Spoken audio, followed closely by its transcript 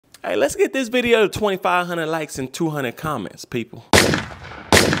Hey, let's get this video to 2,500 likes and 200 comments, people.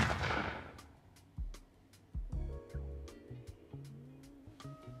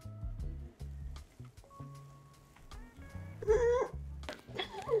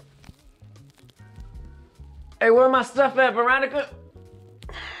 Hey, where my stuff at, Veronica?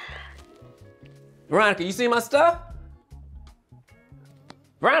 Veronica, you see my stuff?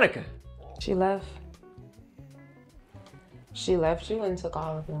 Veronica. She left. She left you and took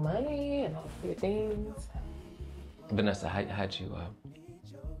all of your money and all of your things. Vanessa, how'd you,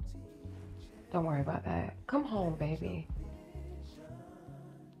 Don't worry about that. Come home, baby.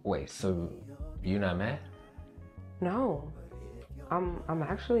 Wait, so you not mad? No, I'm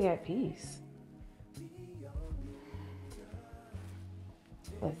actually at peace.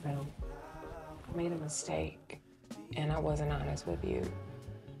 Listen, I made a mistake and I wasn't honest with you.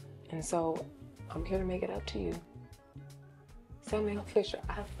 And so I'm here to make it up to you. So Melo Fisher,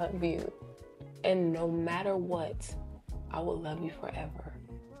 I love you. And no matter what, I will love you forever.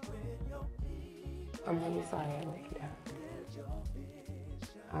 I'm really sorry I let you down.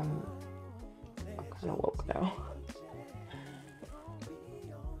 I'm kind of woke now.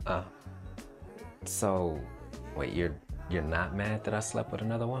 So, wait, you're not mad that I slept with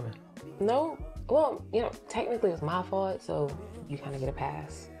another woman? No, well, you know, technically it's my fault, so you kind of get a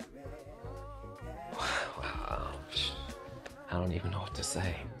pass. I don't even know what to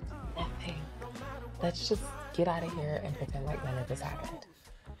say. Nothing. Let's just get out of here and pretend like none of this happened.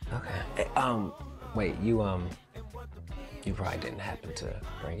 Okay. Hey, wait, you probably didn't happen to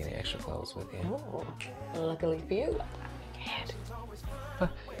bring any extra clothes with you. Oh, luckily for you, I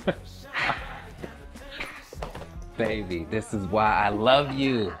did. Baby, this is why I love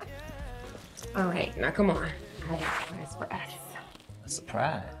you. All right, now come on. I have a surprise for us. A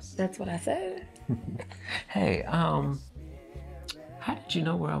surprise? That's what I said. Hey, how did you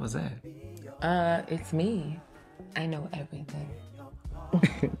know where I was at? It's me. I know everything.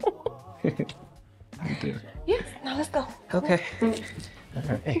 You do? Yes, now let's go. Okay. All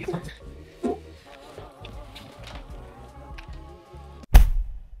right.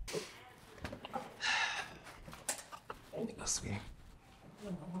 Sweet.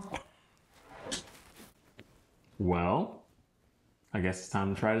 Well, I guess it's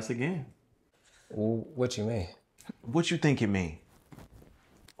time to try this again. What you mean? What you think it mean?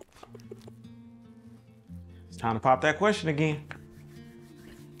 It's time to pop that question again.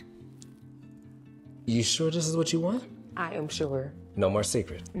 You sure this is what you want? I am sure. No more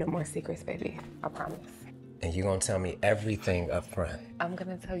secrets. No more secrets, baby. I promise. And you're gonna tell me everything up front. I'm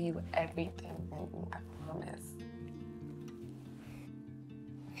gonna tell you everything, baby. I promise.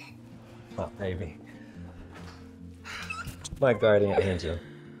 Oh, baby. My guardian angel.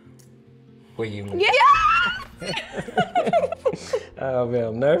 Will you? Yeah! Oh man,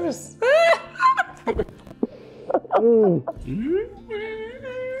 I'm nervous.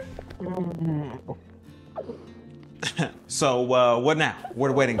 So, what now? Where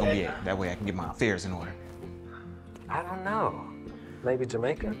the wedding gonna be at? That way I can get my affairs in order. I don't know. Maybe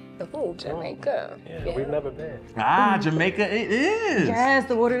Jamaica? Oh, Jamaica. Yeah, we've never been. Ah, Jamaica it is. Yes,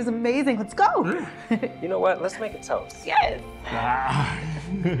 the water is amazing. Let's go. You know what? Let's make a toast. Yes. Ah.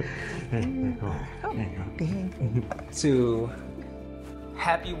 To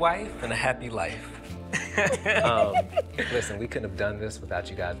happy wife and a happy life. Listen, we couldn't have done this without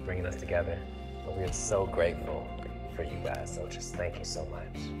you guys bringing us together. But we are so grateful for you guys. So just thank you so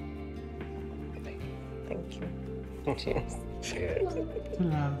much. Thank you. Cheers. Cheers.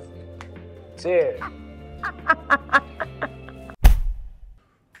 Cheers.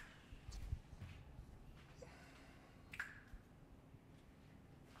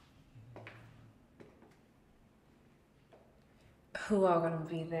 Who all gonna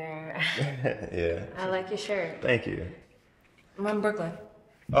be there? Yeah. I like your shirt. Thank you. I'm in Brooklyn.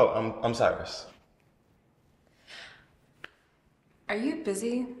 Oh, I'm Cyrus. Are you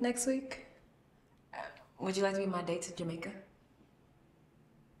busy next week? Would you like to be my date to Jamaica?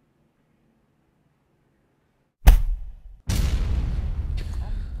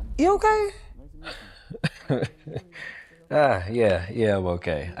 You okay? Yeah, I'm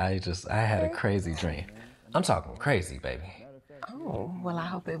okay. I had a crazy dream. I'm talking crazy, baby. Oh, well, I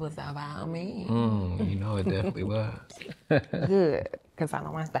hope it was about me. You know it definitely was. Good, because I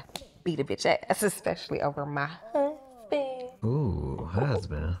don't want to beat a bitch ass, especially over my husband. Ooh,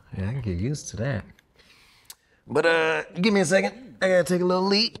 husband. Yeah, I can get used to that. But give me a second. I gotta take a little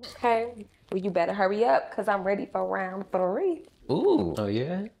leak. Okay, well, you better hurry up, because I'm ready for round 3. Ooh. Oh,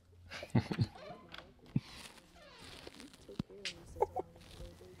 yeah?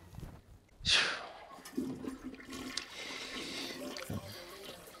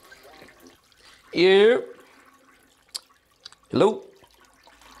 Yeah. Hello?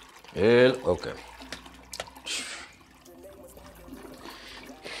 Hello? Okay.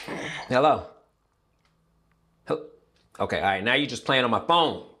 Hello? Hello? Okay, all right, now you're just playing on my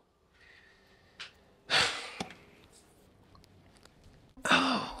phone.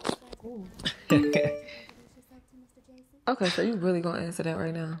 Okay, so you really gonna answer that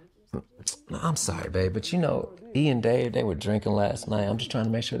right now? No, I'm sorry, babe, but you know, E and Dave, they were drinking last night. I'm just trying to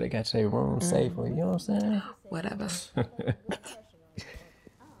make sure they got to their room safely. You know what I'm saying? Whatever. Now,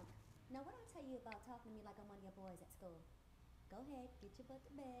 what I tell you about talking to me like I'm one of your boys at school? Go ahead, get your butt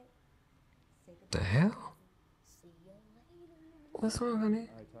to bed. Say The hell? What's wrong, honey?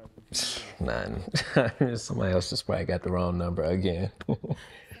 None. Somebody else just probably got the wrong number again.